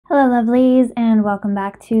Hello lovelies, and welcome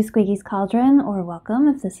back to Squeaky's Cauldron, or welcome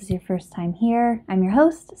if this is your first time here. I'm your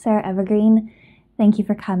host, Sarah Evergreen. Thank you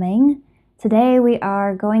for coming. Today we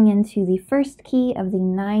are going into the first key of the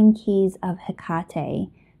 9 keys of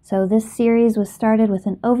Hekate. So this series was started with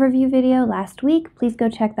an overview video last week. Please go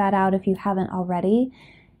check that out if you haven't already.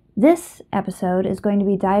 This episode is going to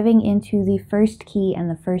be diving into the first key and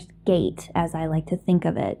the first gate, as I like to think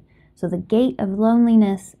of it. So the gate of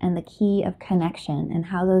loneliness and the key of connection, and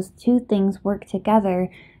how those two things work together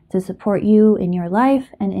to support you in your life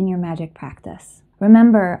and in your magic practice.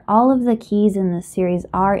 Remember, all of the keys in this series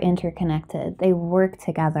are interconnected. They work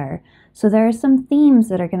together. So there are some themes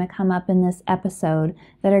that are going to come up in this episode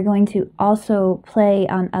that are going to also play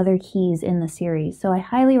on other keys in the series. So I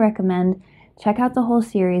highly recommend check out the whole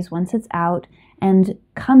series once it's out and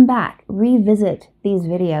come back, revisit these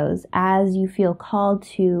videos as you feel called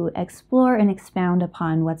to explore and expound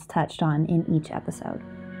upon what's touched on in each episode.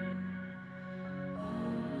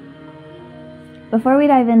 Before we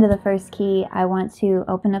dive into the first key, I want to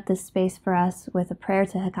open up this space for us with a prayer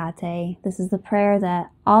to Hekate. This is the prayer that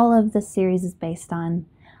all of this series is based on.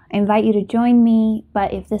 I invite you to join me,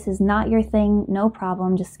 but if this is not your thing, no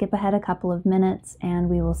problem. Just skip ahead a couple of minutes and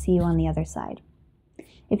we will see you on the other side.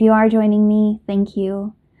 If you are joining me, thank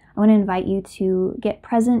you. I want to invite you to get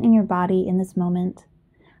present in your body in this moment.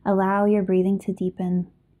 Allow your breathing to deepen.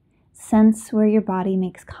 Sense where your body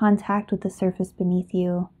makes contact with the surface beneath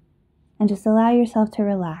you, and just allow yourself to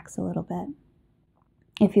relax a little bit.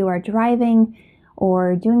 If you are driving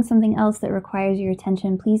or doing something else that requires your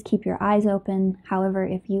attention, please keep your eyes open. However,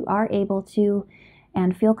 if you are able to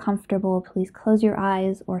and feel comfortable, please close your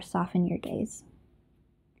eyes or soften your gaze.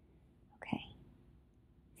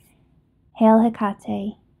 Hail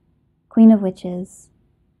Hekate, Queen of Witches,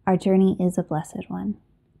 our journey is a blessed one.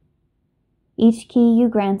 Each key you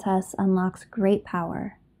grant us unlocks great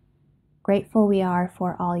power. Grateful we are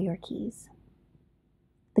for all your keys.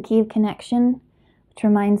 The key of connection, which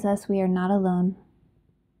reminds us we are not alone.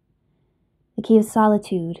 The key of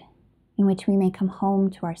solitude, in which we may come home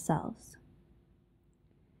to ourselves.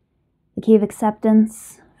 The key of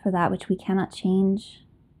acceptance for that which we cannot change.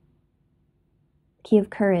 The key of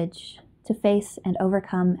courage, to face and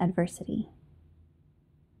overcome adversity.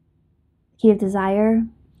 The key of desire,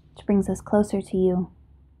 which brings us closer to you.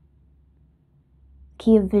 The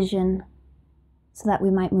key of vision, so that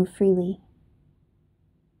we might move freely.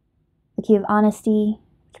 The key of honesty,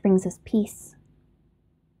 which brings us peace.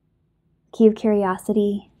 The key of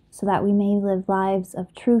curiosity, so that we may live lives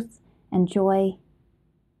of truth and joy.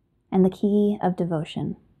 And the key of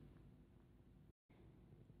devotion.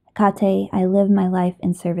 Hekate, I live my life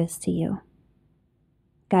in service to you.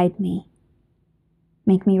 Guide me.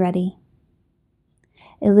 Make me ready.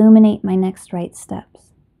 Illuminate my next right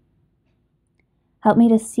steps. Help me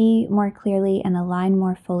to see more clearly and align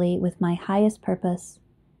more fully with my highest purpose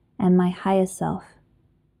and my highest self,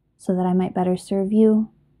 so that I might better serve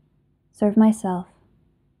you, serve myself,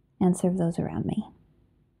 and serve those around me.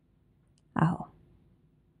 Aho.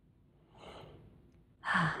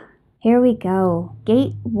 Here we go.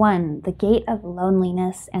 Gate 1, the gate of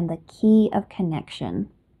loneliness and the key of connection.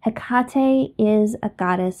 Hekate is a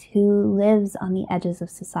goddess who lives on the edges of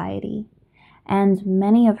society, and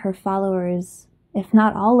many of her followers, if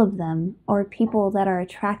not all of them, or people that are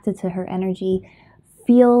attracted to her energy,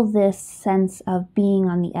 feel this sense of being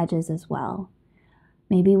on the edges as well.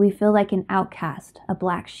 Maybe we feel like an outcast, a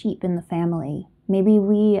black sheep in the family. Maybe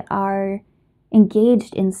we are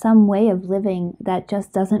engaged in some way of living that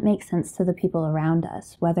just doesn't make sense to the people around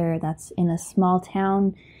us, whether that's in a small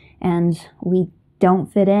town and we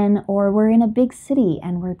don't fit in, or we're in a big city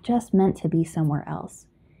and we're just meant to be somewhere else.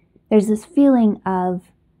 There's this feeling of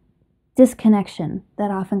disconnection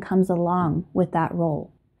that often comes along with that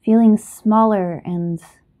role, feeling smaller and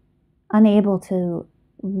unable to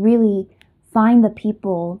really find the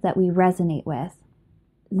people that we resonate with.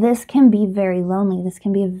 This can be very lonely. This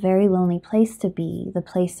can be a very lonely place to be, the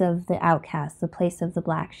place of the outcast, the place of the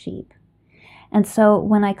black sheep. And so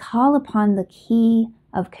when I call upon the key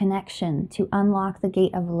of connection to unlock the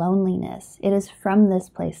gate of loneliness, it is from this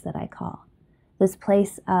place that I call. This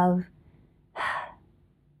place of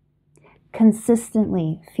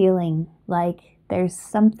consistently feeling like there's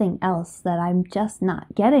something else that I'm just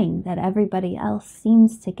not getting that everybody else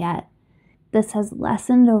seems to get. This has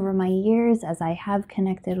lessened over my years as I have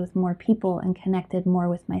connected with more people and connected more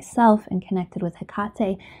with myself and connected with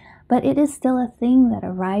Hekate, but it is still a thing that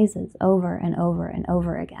arises over and over and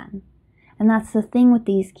over again. And that's the thing with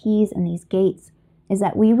these keys and these gates, is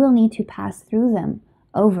that we will need to pass through them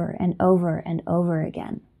over and over and over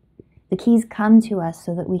again. The keys come to us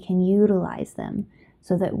so that we can utilize them,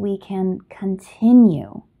 so that we can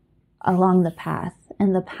continue along the path.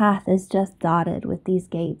 And the path is just dotted with these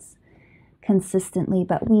gates consistently,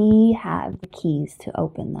 but we have the keys to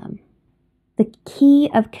open them. The key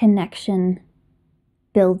of connection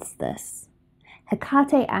builds this.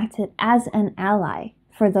 Hekate acted as an ally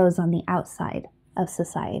for those on the outside of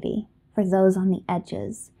society, for those on the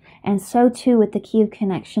edges. And so too with the key of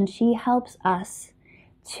connection, she helps us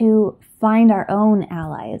to find our own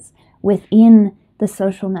allies within the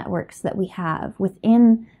social networks that we have,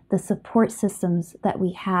 within the support systems that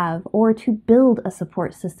we have, or to build a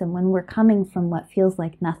support system when we're coming from what feels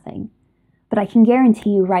like nothing. But I can guarantee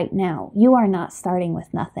you right now, you are not starting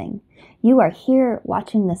with nothing. You are here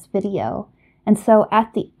watching this video. And so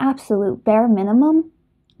at the absolute bare minimum,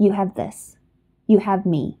 you have this. You have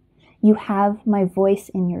me. You have my voice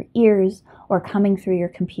in your ears or coming through your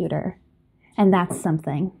computer. And that's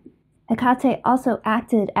something. Hekate also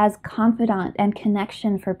acted as confidant and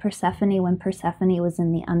connection for Persephone when Persephone was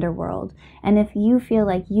in the underworld. And if you feel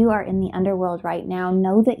like you are in the underworld right now,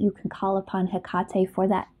 know that you can call upon Hekate for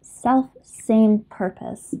that same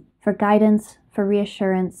purpose, for guidance, for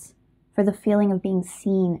reassurance, for the feeling of being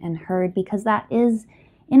seen and heard, because that is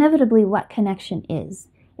inevitably what connection is.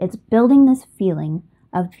 It's building this feeling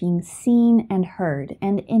of being seen and heard.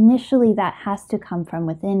 And initially that has to come from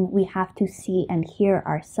within. We have to see and hear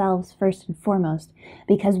ourselves first and foremost,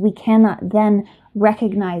 because we cannot then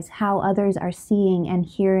recognize how others are seeing and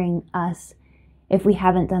hearing us if we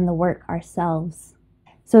haven't done the work ourselves.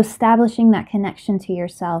 So establishing that connection to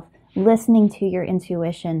yourself, listening to your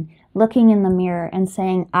intuition, looking in the mirror and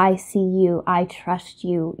saying, I see you, I trust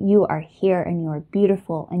you, you are here and you are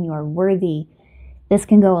beautiful and you are worthy. This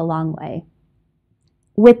can go a long way.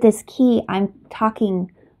 With this key, I'm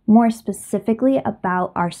talking more specifically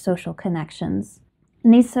about our social connections.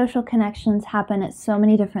 And these social connections happen at so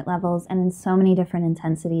many different levels and in so many different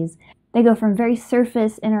intensities. They go from very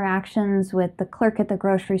surface interactions with the clerk at the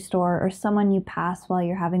grocery store or someone you pass while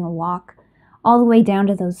you're having a walk, all the way down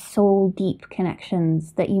to those soul-deep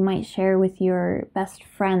connections that you might share with your best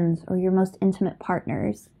friends or your most intimate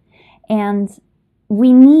partners. And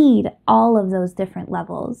we need all of those different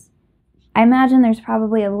levels. I imagine there's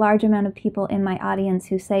probably a large amount of people in my audience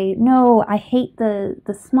who say, no, I hate the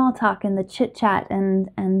small talk and the chit chat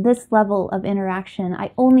and this level of interaction.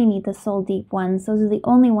 I only need the soul deep ones. Those are the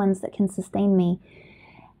only ones that can sustain me.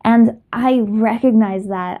 And I recognize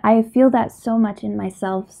that. I feel that so much in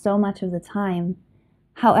myself so much of the time.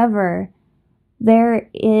 However, there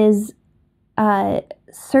is a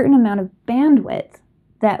certain amount of bandwidth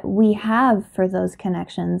that we have for those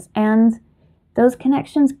connections, and those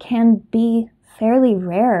connections can be fairly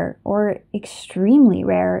rare or extremely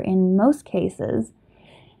rare in most cases.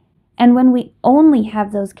 And when we only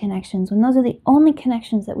have those connections, when those are the only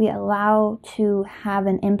connections that we allow to have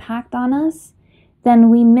an impact on us, then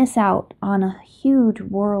we miss out on a huge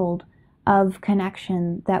world of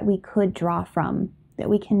connection that we could draw from, that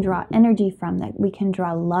we can draw energy from, that we can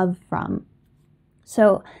draw love from.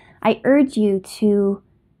 So I urge you to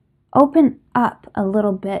open up a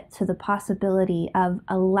little bit to the possibility of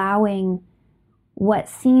allowing what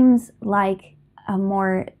seems like a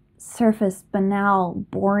more surface, banal,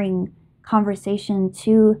 boring conversation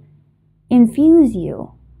to infuse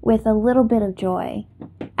you with a little bit of joy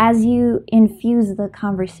as you infuse the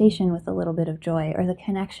conversation with a little bit of joy or the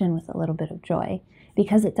connection with a little bit of joy,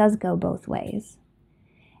 because it does go both ways.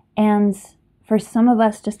 And for some of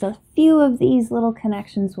us, just a few of these little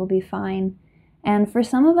connections will be fine. And for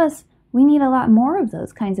some of us, we need a lot more of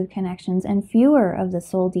those kinds of connections and fewer of the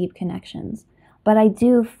soul deep connections. But I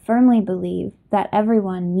do firmly believe that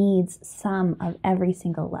everyone needs some of every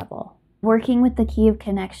single level. Working with the key of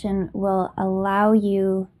connection will allow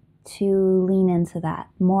you to lean into that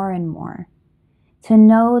more and more. To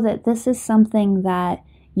know that this is something that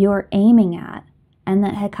you're aiming at and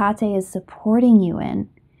that Hekate is supporting you in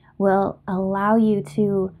will allow you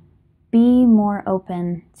to be more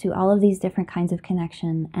open to all of these different kinds of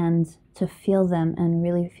connection and to feel them and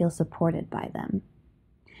really feel supported by them.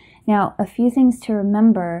 Now, a few things to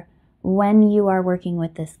remember when you are working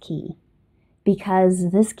with this key,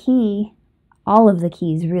 because this key, all of the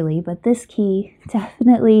keys really, but this key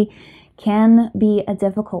definitely can be a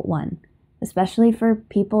difficult one, especially for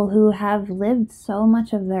people who have lived so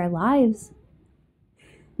much of their lives.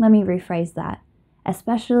 Let me rephrase that.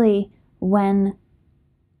 Especially when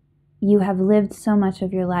you have lived so much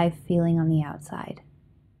of your life feeling on the outside.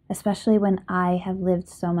 Especially when I have lived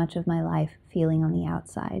so much of my life feeling on the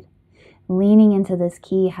outside. Leaning into this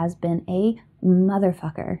key has been a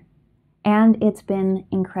motherfucker. And it's been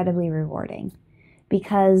incredibly rewarding.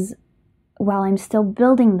 Because while I'm still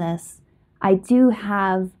building this, I do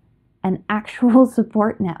have an actual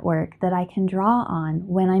support network that I can draw on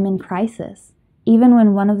when I'm in crisis. Even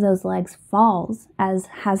when one of those legs falls, as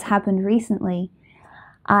has happened recently,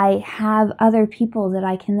 I have other people that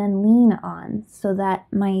I can then lean on so that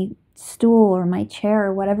my stool or my chair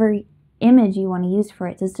or whatever image you want to use for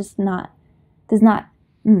it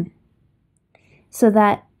so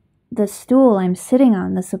that the stool I'm sitting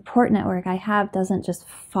on, the support network I have, doesn't just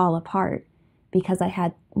fall apart because I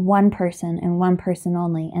had one person and one person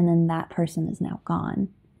only, and then that person is now gone.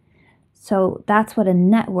 So that's what a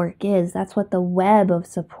network is. That's what the web of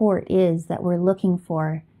support is that we're looking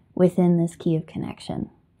for within this key of connection.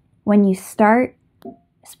 When you start,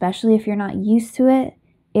 especially if you're not used to it,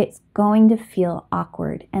 it's going to feel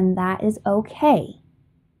awkward, and that is okay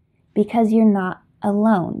because you're not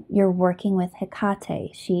alone. You're working with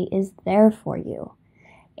Hekate. She is there for you.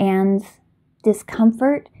 And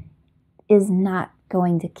discomfort is not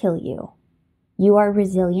going to kill you. You are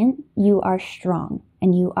resilient, you are strong,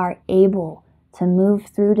 and you are able to move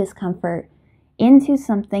through discomfort into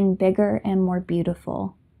something bigger and more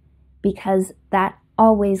beautiful, because that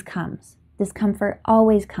always comes. Discomfort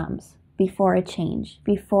always comes before a change,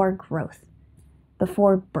 before growth,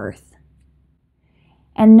 before birth.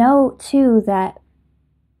 And know too that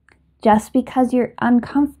just because you're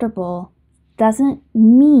uncomfortable doesn't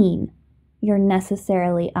mean you're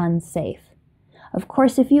necessarily unsafe. Of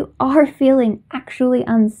course, if you are feeling actually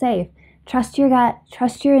unsafe, trust your gut,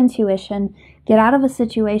 trust your intuition, get out of a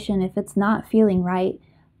situation if it's not feeling right,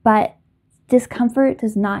 but discomfort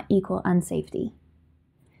does not equal unsafety.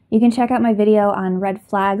 You can check out my video on red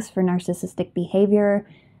flags for narcissistic behavior,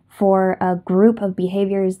 for a group of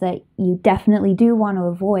behaviors that you definitely do want to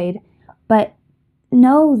avoid, but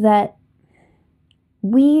know that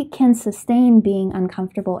we can sustain being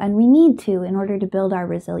uncomfortable, and we need to in order to build our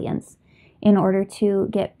resilience, in order to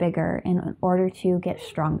get bigger, in order to get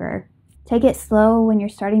stronger. Take it slow when you're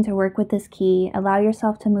starting to work with this key. Allow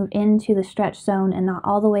yourself to move into the stretch zone and not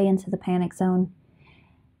all the way into the panic zone.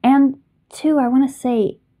 And two, I want to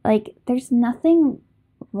say, there's nothing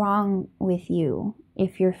wrong with you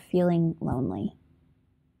if you're feeling lonely.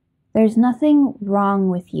 There's nothing wrong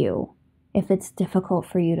with you if it's difficult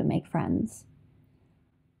for you to make friends.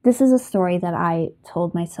 This is a story that I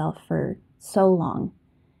told myself for so long,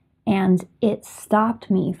 and it stopped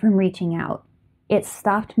me from reaching out. It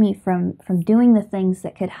stopped me from doing the things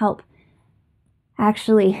that could help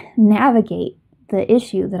actually navigate the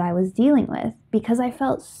issue that I was dealing with, because I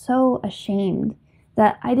felt so ashamed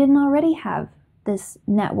that I didn't already have this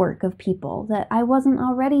network of people, that I wasn't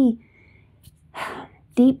already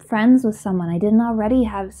deep friends with someone. I didn't already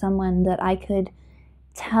have someone that I could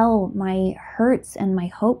tell my hurts and my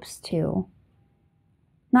hopes to.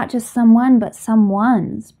 Not just someone, but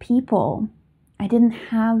someone's people. I didn't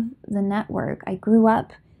have the network. I grew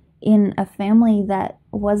up in a family that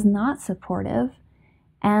was not supportive,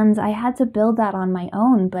 and I had to build that on my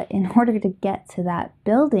own. But in order to get to that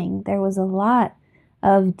building, there was a lot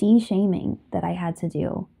of de-shaming that I had to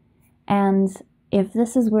do. And if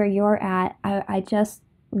this is where you're at, I just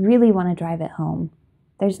really want to drive it home.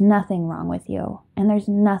 There's nothing wrong with you, and there's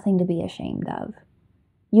nothing to be ashamed of.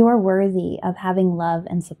 You are worthy of having love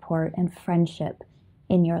and support and friendship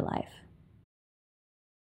in your life.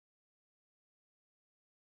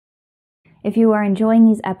 If you are enjoying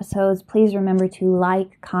these episodes, please remember to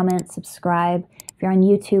like, comment, subscribe. If you're on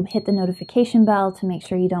YouTube, hit the notification bell to make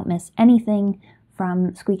sure you don't miss anything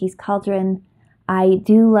from Squeaky's Cauldron. I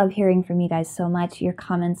do love hearing from you guys so much. Your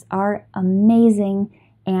comments are amazing,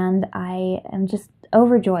 and I am just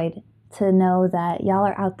overjoyed to know that y'all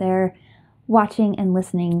are out there watching and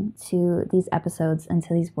listening to these episodes and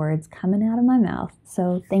to these words coming out of my mouth.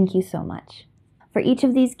 So thank you so much. For each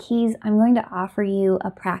of these keys, I'm going to offer you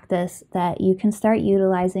a practice that you can start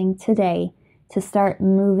utilizing today to start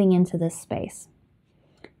moving into this space.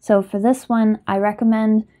 So for this one, I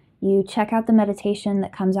recommend you check out the meditation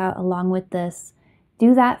that comes out along with this.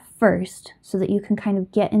 Do that first so that you can kind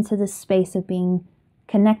of get into this space of being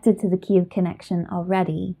connected to the key of connection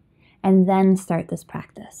already, and then start this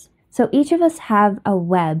practice. So each of us have a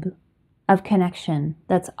web of connection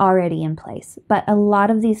that's already in place, but a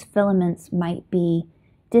lot of these filaments might be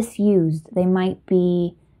disused. They might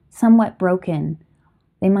be somewhat broken.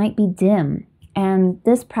 They might be dim. And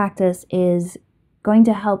this practice is going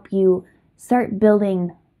to help you start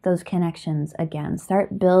building those connections again.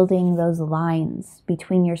 Start building those lines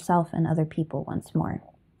between yourself and other people once more.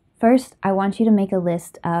 First, I want you to make a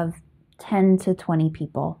list of 10 to 20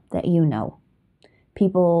 people that you know.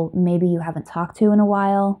 People maybe you haven't talked to in a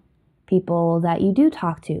while, people that you do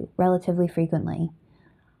talk to relatively frequently.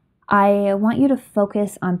 I want you to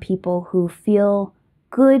focus on people who feel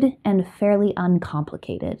good and fairly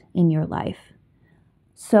uncomplicated in your life.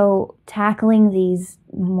 So tackling these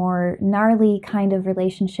more gnarly kind of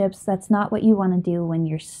relationships, that's not what you want to do when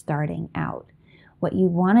you're starting out. What you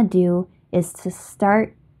want to do is to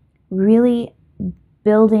start really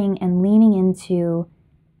building and leaning into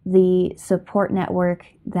the support network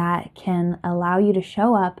that can allow you to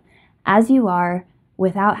show up as you are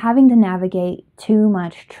without having to navigate too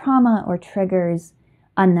much trauma or triggers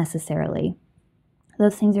unnecessarily.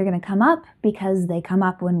 Those things are going to come up because they come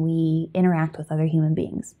up when we interact with other human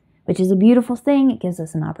beings, which is a beautiful thing. It gives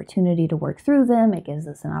us an opportunity to work through them. It gives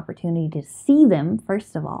us an opportunity to see them,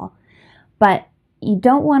 first of all. But you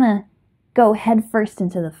don't want to go headfirst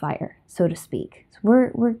into the fire, so to speak. So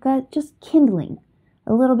we're just kindling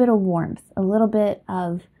a little bit of warmth, a little bit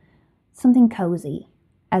of something cozy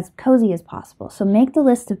as possible. So make the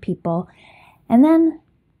list of people, and then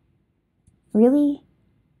really,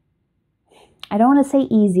 I don't want to say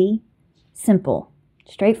easy, simple,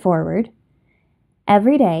 straightforward.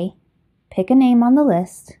 Every day, pick a name on the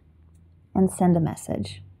list and send a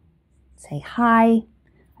message. Say, hi,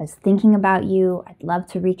 I was thinking about you. I'd love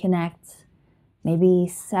to reconnect. Maybe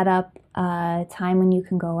set up a time when you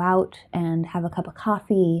can go out and have a cup of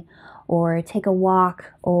coffee, or take a walk,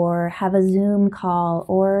 or have a Zoom call,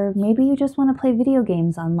 or maybe you just want to play video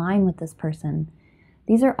games online with this person.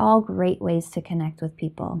 These are all great ways to connect with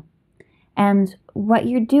people. And what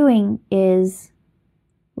you're doing is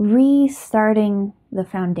restarting the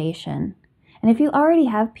foundation. And if you already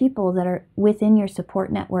have people that are within your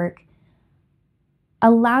support network,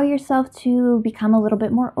 allow yourself to become a little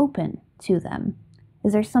bit more open to them.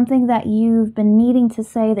 Is there something that you've been needing to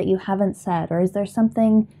say that you haven't said? Or is there some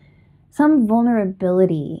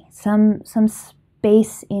vulnerability, some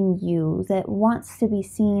space in you that wants to be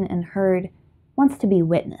seen and heard, wants to be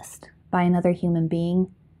witnessed by another human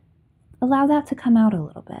being? Allow that to come out a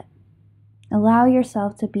little bit. Allow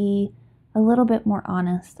yourself to be a little bit more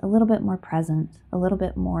honest, a little bit more present, a little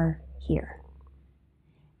bit more here.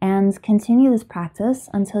 And continue this practice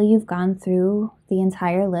until you've gone through the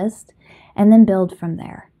entire list, and then build from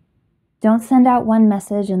there. Don't send out one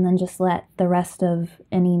message and then just let the rest of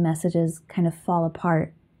any messages kind of fall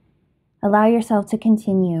apart. Allow yourself to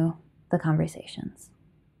continue the conversations.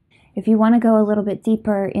 If you want to go a little bit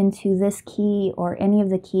deeper into this key or any of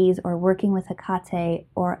the keys, or working with Hekate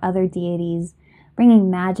or other deities, bringing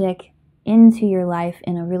magic into your life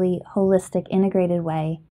in a really holistic, integrated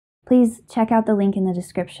way, please check out the link in the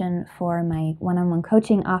description for my one-on-one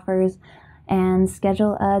coaching offers and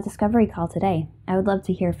schedule a discovery call today. I would love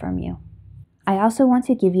to hear from you. I also want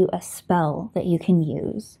to give you a spell that you can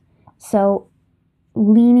use. So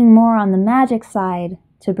leaning more on the magic side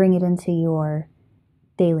to bring it into your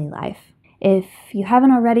daily life. If you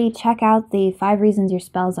haven't already, check out the 5 reasons your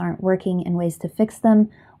spells aren't working and ways to fix them.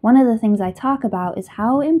 One of the things I talk about is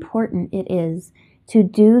how important it is to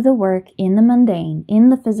do the work in the mundane, in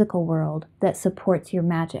the physical world, that supports your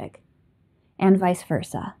magic, and vice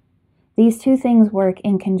versa. These two things work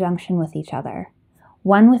in conjunction with each other.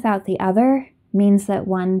 One without the other means that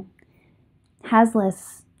one has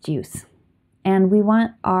less juice. And we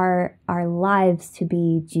want our lives to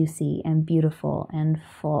be juicy and beautiful and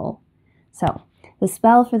full. So, the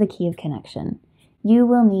spell for the key of connection. You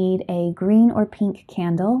will need a green or pink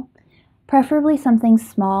candle, preferably something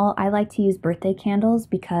small. I like to use birthday candles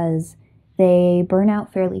because they burn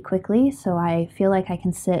out fairly quickly, so I feel like I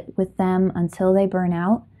can sit with them until they burn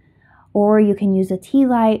out. Or you can use a tea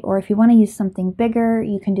light, or if you want to use something bigger,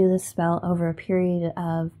 you can do this spell over a period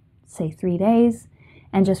of, say, 3 days,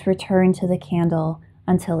 and just return to the candle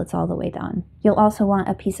until it's all the way done. You'll also want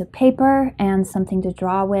a piece of paper and something to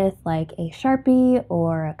draw with, like a Sharpie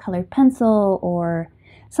or a colored pencil or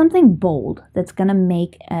something bold that's going to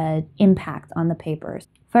make an impact on the papers.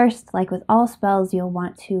 First, like with all spells, you'll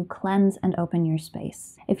want to cleanse and open your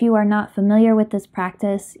space. If you are not familiar with this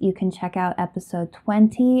practice, you can check out episode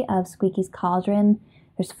 20 of Squeaky's Cauldron.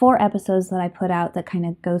 There's 4 episodes that I put out that kind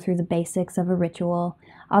of go through the basics of a ritual.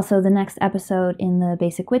 Also, the next episode in the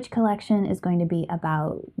Basic Witch collection is going to be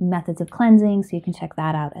about methods of cleansing, so you can check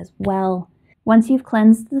that out as well. Once you've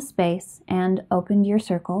cleansed the space and opened your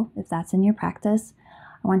circle, if that's in your practice,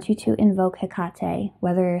 I want you to invoke Hekate,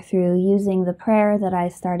 whether through using the prayer that I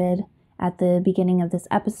started at the beginning of this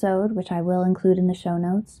episode, which I will include in the show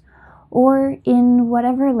notes, or in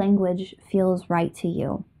whatever language feels right to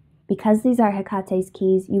you. Because these are Hekate's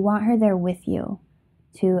keys, you want her there with you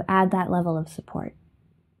to add that level of support.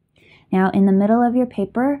 Now, in the middle of your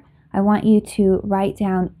paper, I want you to write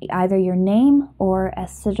down either your name or a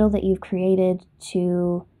sigil that you've created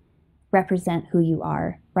to represent who you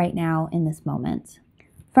are. right now in this moment.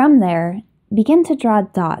 From there, begin to draw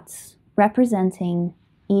dots representing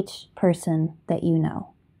each person that you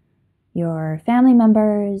know. Your family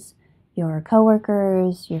members, your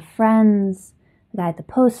coworkers, your friends, the guy at the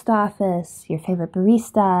post office, your favorite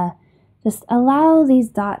barista. Just allow these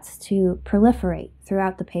dots to proliferate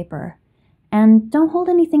throughout the paper and don't hold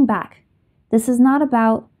anything back. This is not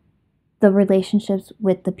about the relationships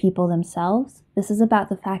with the people themselves. This is about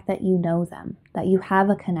the fact that you know them, that you have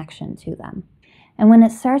a connection to them. And when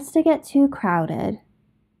it starts to get too crowded,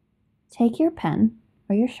 take your pen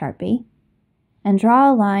or your Sharpie and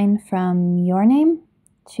draw a line from your name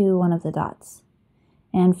to one of the dots,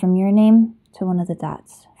 and from your name to one of the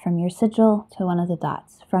dots, from your sigil to one of the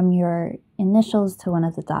dots, from your initials to one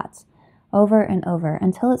of the dots, over and over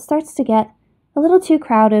until it starts to get a little too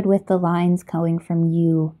crowded with the lines going from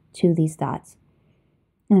you to these dots.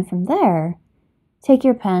 And from there, take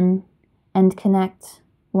your pen and connect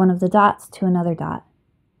one of the dots to another dot,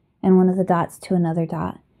 and one of the dots to another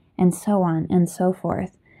dot, and so on and so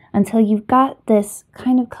forth, until you've got this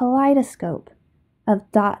kind of kaleidoscope of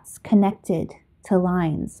dots connected to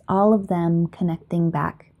lines, all of them connecting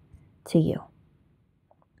back to you.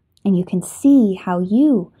 And you can see how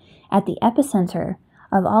you, at the epicenter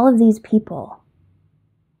of all of these people,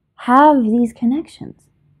 have these connections.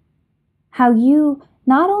 How you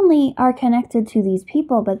not only are connected to these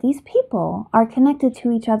people, but these people are connected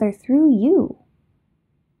to each other through you.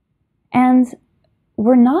 And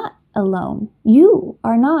we're not alone. You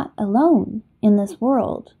are not alone in this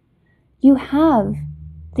world. You have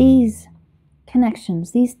these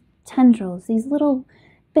connections, these tendrils, these little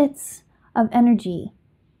bits of energy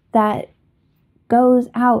that goes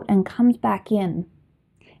out and comes back in.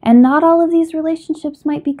 And not all of these relationships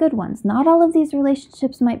might be good ones. Not all of these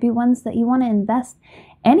relationships might be ones that you want to invest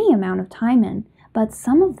any amount of time in, but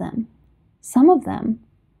some of them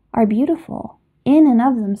are beautiful in and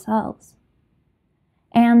of themselves.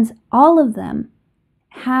 And all of them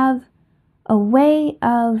have a way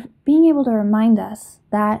of being able to remind us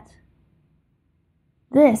that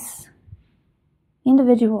this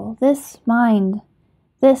individual, this mind,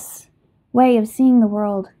 this way of seeing the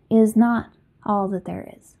world is not all that there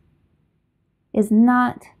is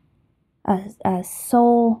not a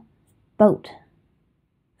soul boat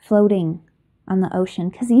floating on the ocean.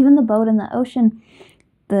 Because even the boat in the ocean,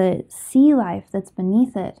 the sea life that's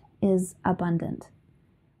beneath it is abundant.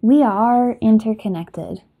 We are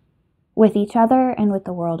interconnected with each other and with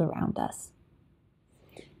the world around us.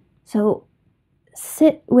 So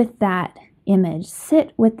sit with that image,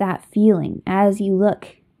 sit with that feeling as you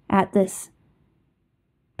look at this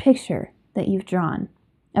picture that you've drawn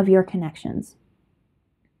of your connections.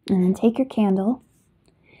 And then take your candle,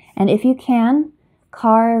 and if you can,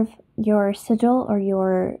 carve your sigil or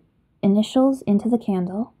your initials into the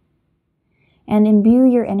candle and imbue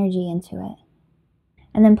your energy into it.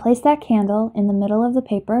 And then place that candle in the middle of the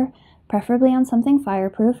paper, preferably on something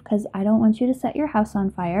fireproof, because I don't want you to set your house on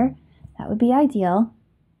fire. That would be ideal.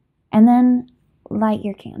 And then light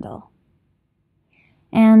your candle.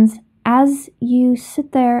 And as you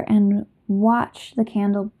sit there and watch the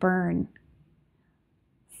candle burn,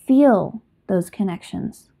 feel those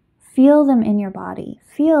connections. Feel them in your body.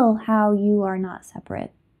 Feel how you are not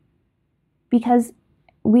separate. Because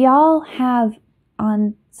we all have,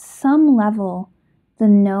 on some level, the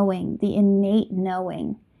knowing, the innate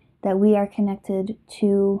knowing that we are connected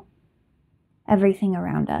to everything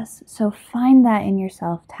around us. So find that in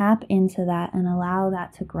yourself, tap into that, and allow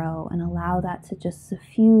that to grow, and allow that to just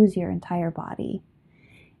suffuse your entire body.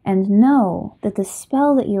 And know that the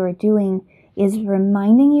spell that you are doing is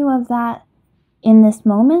reminding you of that in this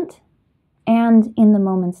moment and in the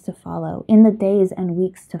moments to follow, in the days and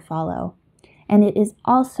weeks to follow. And it is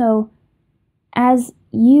also, as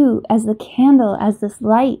you, as the candle, as this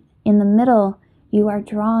light in the middle, you are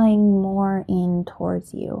drawing more in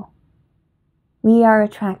towards you. We are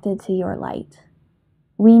attracted to your light.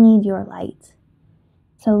 We need your light.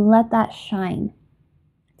 So let that shine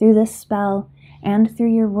through this spell and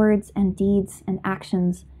through your words and deeds and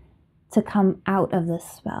actions to come out of this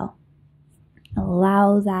spell.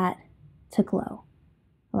 Allow that to glow.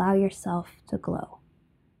 Allow yourself to glow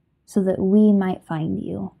so that we might find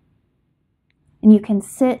you. And you can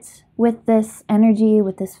sit with this energy,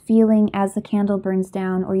 with this feeling as the candle burns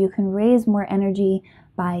down, or you can raise more energy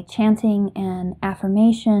by chanting an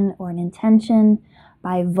affirmation or an intention,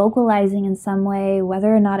 by vocalizing in some way,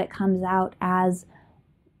 whether or not it comes out as,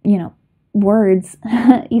 words.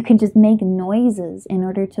 You can just make noises in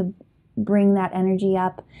order to bring that energy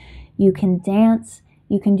up. You can dance.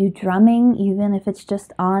 You can do drumming, even if it's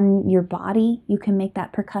just on your body. You can make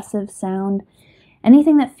that percussive sound.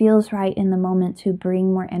 anything that feels right in the moment to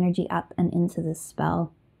bring more energy up and into this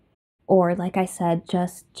spell. Or, like I said,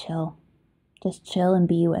 just chill. Just chill and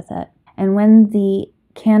be with it. And when the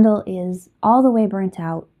candle is all the way burnt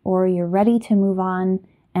out, or you're ready to move on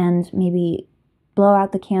and maybe blow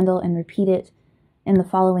out the candle and repeat it in the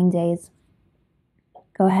following days,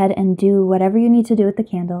 go ahead and do whatever you need to do with the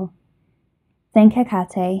candle. Thank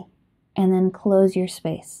Hekate, and then close your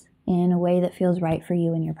space in a way that feels right for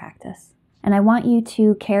you in your practice. And I want you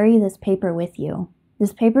to carry this paper with you.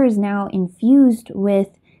 This paper is now infused with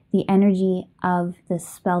the energy of this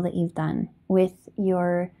spell that you've done, with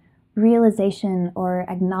your realization or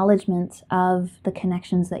acknowledgement of the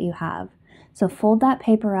connections that you have. So fold that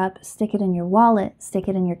paper up, stick it in your wallet, stick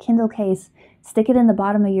it in your Kindle case, stick it in the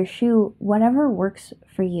bottom of your shoe, whatever works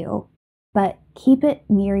for you. But keep it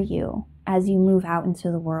near you as you move out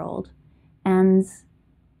into the world, and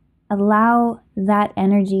allow that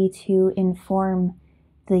energy to inform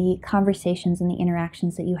the conversations and the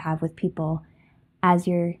interactions that you have with people as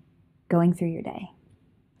you're going through your day.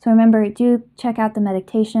 So remember, do check out the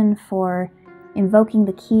meditation for invoking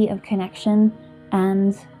the key of connection.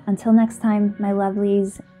 And until next time, my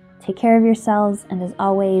lovelies, take care of yourselves, and as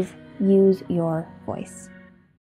always, use your voice.